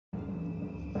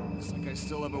Looks like I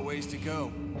still have a ways to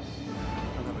go.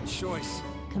 I don't have a choice.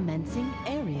 Commencing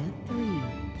Area 3.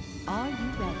 Are you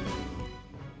ready?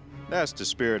 That's the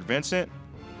spirit, Vincent.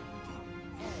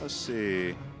 Let's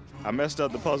see. I messed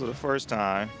up the puzzle the first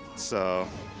time, so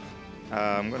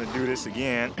I'm gonna do this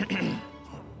again.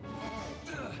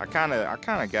 I kind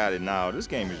of got it now. This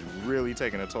game is really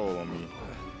taking a toll on me.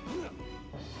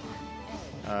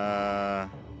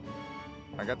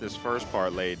 I got this first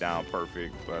part laid down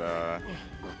perfect, but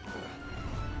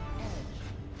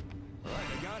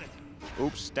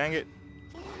oops, dang it.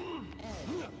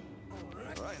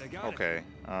 Okay.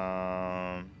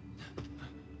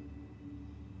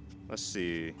 Let's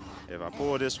see. If I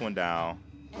pull this one down,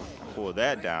 pull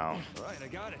that down.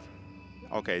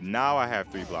 Okay, now I have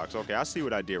 3 blocks. Okay, I see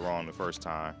what I did wrong the first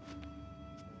time.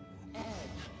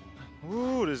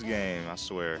 Ooh, this game, I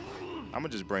swear. I'm gonna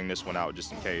just bring this one out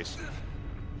just in case.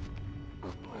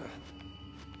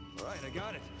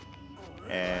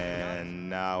 And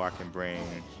now I can bring...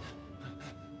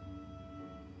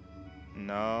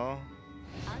 No.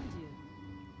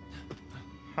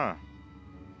 Huh.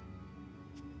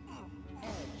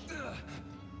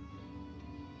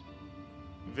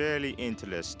 Very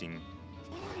interesting.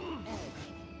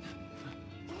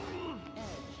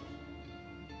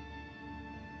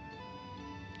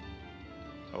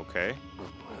 Okay.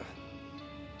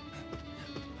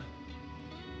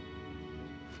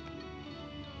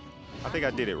 I think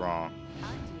I did it wrong.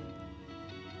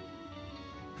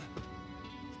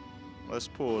 Let's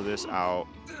pull this out.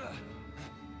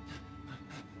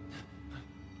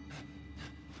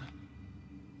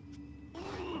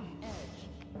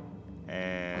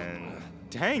 And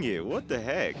dang it, what the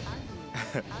heck?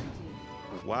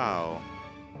 Wow.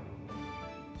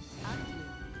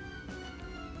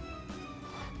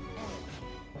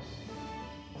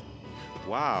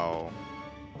 Wow.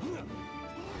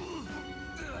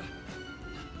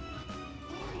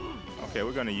 Okay,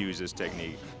 we're gonna use this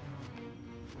technique.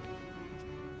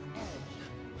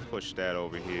 Push that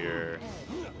over here.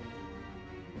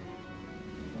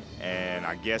 And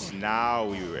I guess now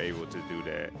we were able to do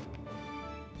that.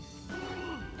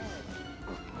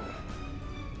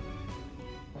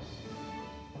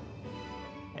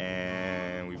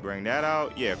 And we bring that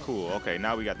out. Yeah, cool. Okay,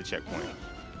 now we got the checkpoint.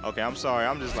 Okay, I'm sorry.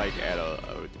 I'm just like at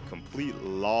a complete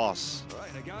loss.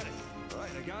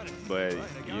 But,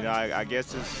 you know, I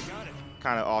guess it's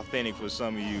kind of authentic for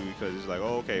some of you because it's like,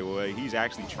 oh, okay, well, he's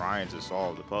actually trying to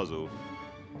solve the puzzle.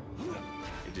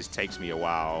 It just takes me a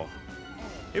while.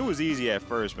 It was easy at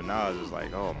first, but now it's just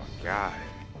like, oh my God.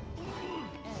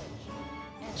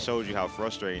 Showed you how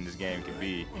frustrating this game can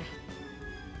be.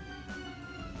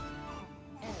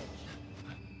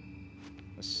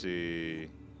 Let's see.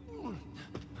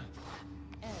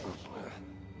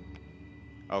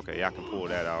 Okay, y'all can pull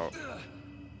that out.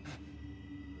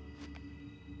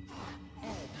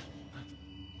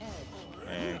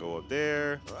 And go up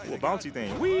there. Ooh, a bouncy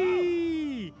thing.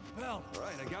 Whee!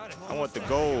 I want the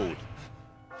gold.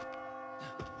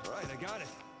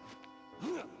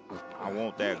 I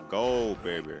want that gold,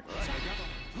 baby.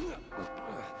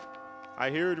 I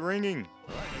hear it ringing.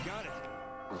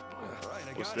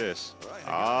 What's this?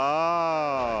 Oh,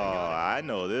 I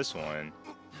know this one.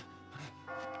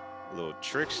 Little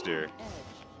trickster.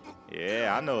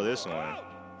 Yeah, I know this one.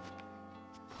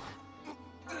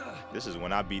 This is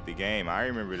when I beat the game. I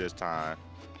remember this time.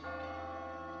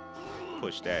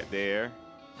 Push that there.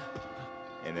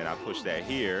 And then I push that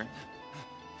here.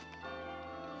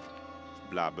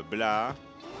 Blah, blah, blah.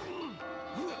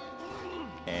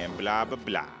 And blah, blah,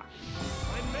 blah.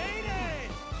 I made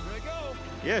it! Here I go.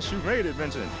 Yes, you made it,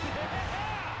 Vincent.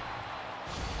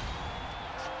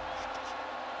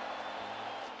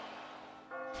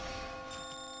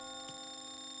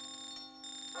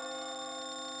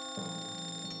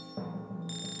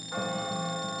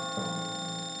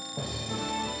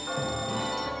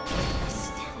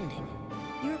 Astounding.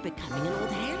 You're becoming an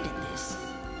old hand at this.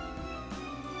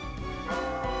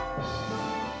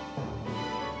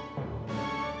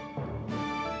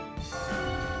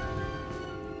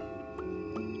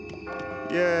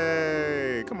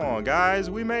 Yay! Come on, guys,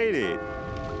 we made it.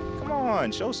 Come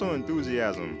on, show some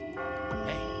enthusiasm.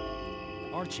 Hey,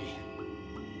 Archie.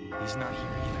 He's not here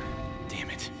either. Damn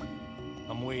it.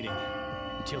 I'm waiting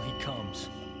until he comes.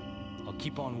 I'll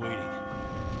keep on waiting.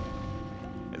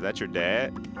 Is that your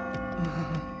dad?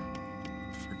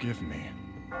 Forgive me.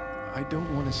 I don't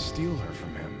want to steal her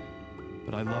from him,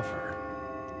 but I love her,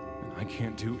 and I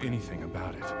can't do anything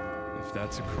about it. If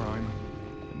that's a crime,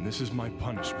 then this is my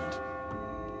punishment,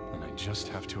 and I just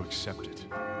have to accept it.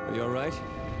 Are you all right?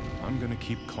 I'm gonna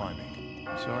keep climbing.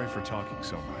 Sorry for talking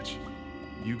so much.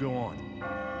 You go on.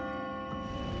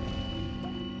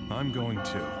 I'm going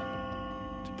to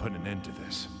put an end to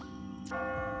this.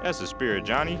 That's the spirit,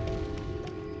 Johnny.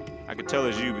 I can tell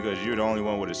it's you because you're the only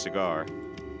one with a cigar.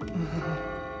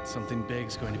 Something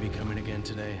big's going to be coming again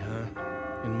today, huh?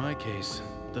 In my case,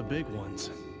 the big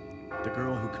ones. The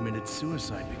girl who committed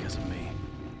suicide because of me.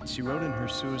 She wrote in her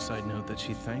suicide note that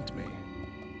she thanked me.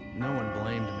 No one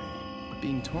blamed me.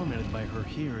 Being tormented by her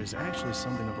here is actually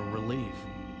something of a relief.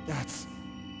 That's...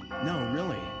 No,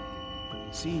 really.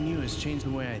 Seeing you has changed the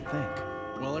way I think.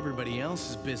 While everybody else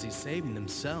is busy saving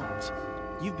themselves,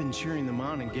 you've been cheering them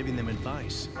on and giving them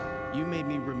advice. You made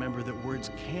me remember that words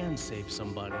can save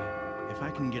somebody. If I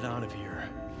can get out of here,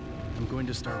 I'm going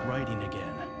to start writing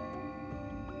again.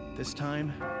 This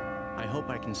time, I hope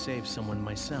I can save someone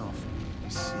myself. I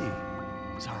see.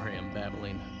 Sorry, I'm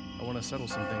babbling. I want to settle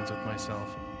some things with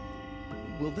myself.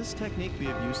 Will this technique be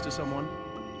of use to someone?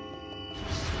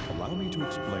 Allow me to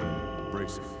explain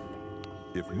bracing.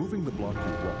 If moving the block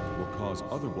you walk will cause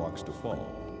other blocks to fall,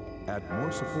 add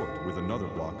more support with another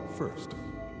block first.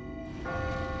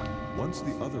 Once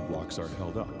the other blocks are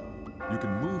held up, you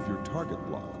can move your target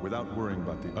block without worrying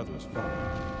about the others falling.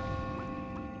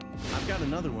 I've got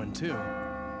another one, too.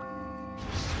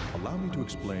 Allow me to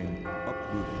explain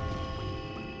uprooting.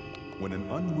 When an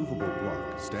unmovable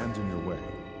block stands in your way,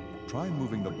 try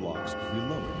moving the blocks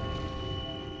below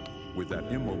it. With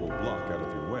that immobile block out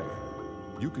of your way,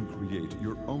 you can create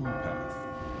your own path.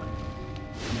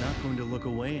 I'm not going to look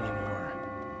away anymore.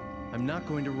 I'm not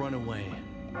going to run away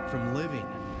from living.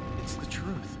 It's the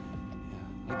truth.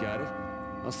 I got it.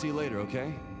 I'll see you later,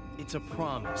 okay? It's a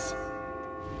promise.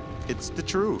 It's the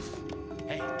truth.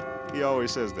 Hey, He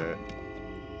always says that.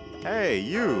 Hey,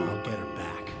 you. I'll get her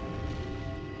back.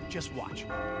 Just watch.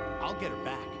 I'll get her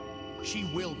back. She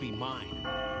will be mine.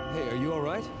 Hey, are you all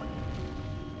right?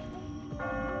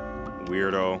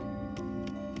 Weirdo.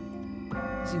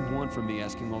 What does he want from me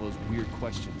asking all those weird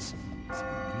questions? Is he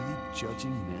really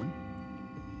judging men?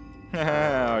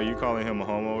 Are you calling him a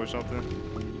homo or something?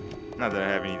 Not that I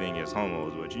have anything against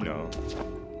homos, but you know.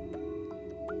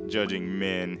 Judging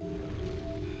men.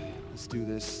 Let's do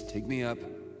this. Take me up.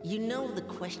 You know the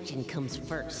question comes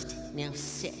first. Now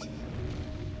sit.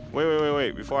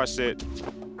 Wait. Before I sit,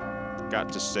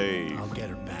 got to save. I'll get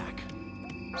her back.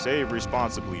 Save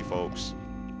responsibly, folks.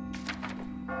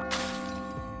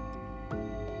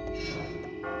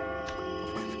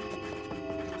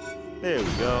 There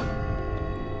we go.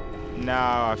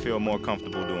 Now I feel more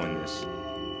comfortable doing this.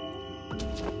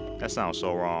 That sounds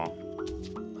so wrong.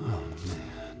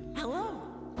 Hello.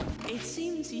 It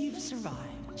seems you've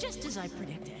survived, just as I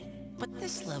predicted. But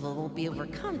this level won't be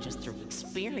overcome just through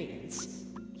experience.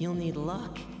 You'll need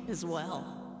luck as well.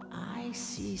 I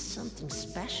see something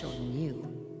special in you.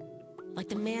 Like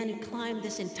the man who climbed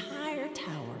this entire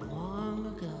tower long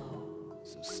ago.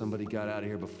 So somebody got out of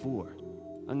here before.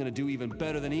 I'm gonna do even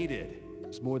better than he did.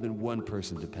 There's more than one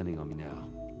person depending on me now.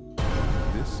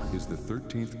 This is the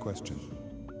 13th question.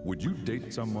 Would you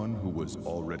date someone who was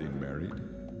already married?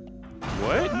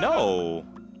 What? No.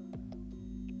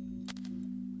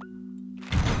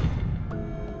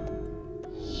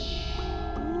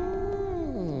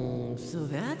 So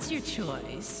that's your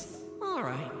choice. All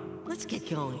right, let's get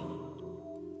going.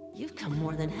 You've come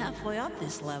more than halfway up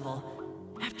this level.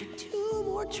 After 2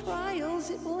 more trials,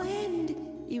 it will end.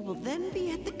 You will then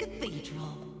be at the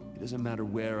cathedral. It doesn't matter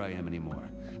where I am anymore.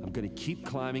 I'm gonna keep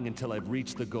climbing until I've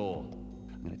reached the goal.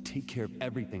 I'm gonna take care of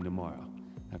everything tomorrow.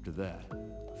 After that,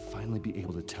 I'll finally be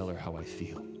able to tell her how I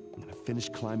feel. I'm gonna finish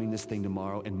climbing this thing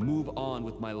tomorrow and move on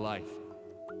with my life.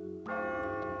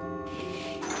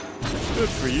 Good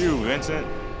for you, Vincent.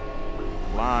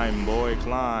 Climb, boy,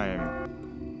 climb.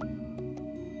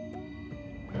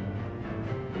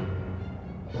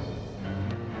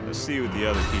 Let's see what the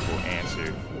other people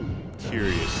answered.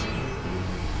 Curious.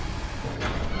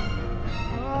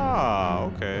 Ah,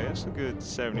 okay. That's a good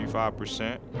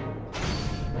 75%.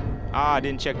 Ah, I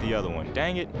didn't check the other one.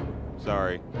 Dang it.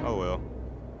 Sorry. Oh well.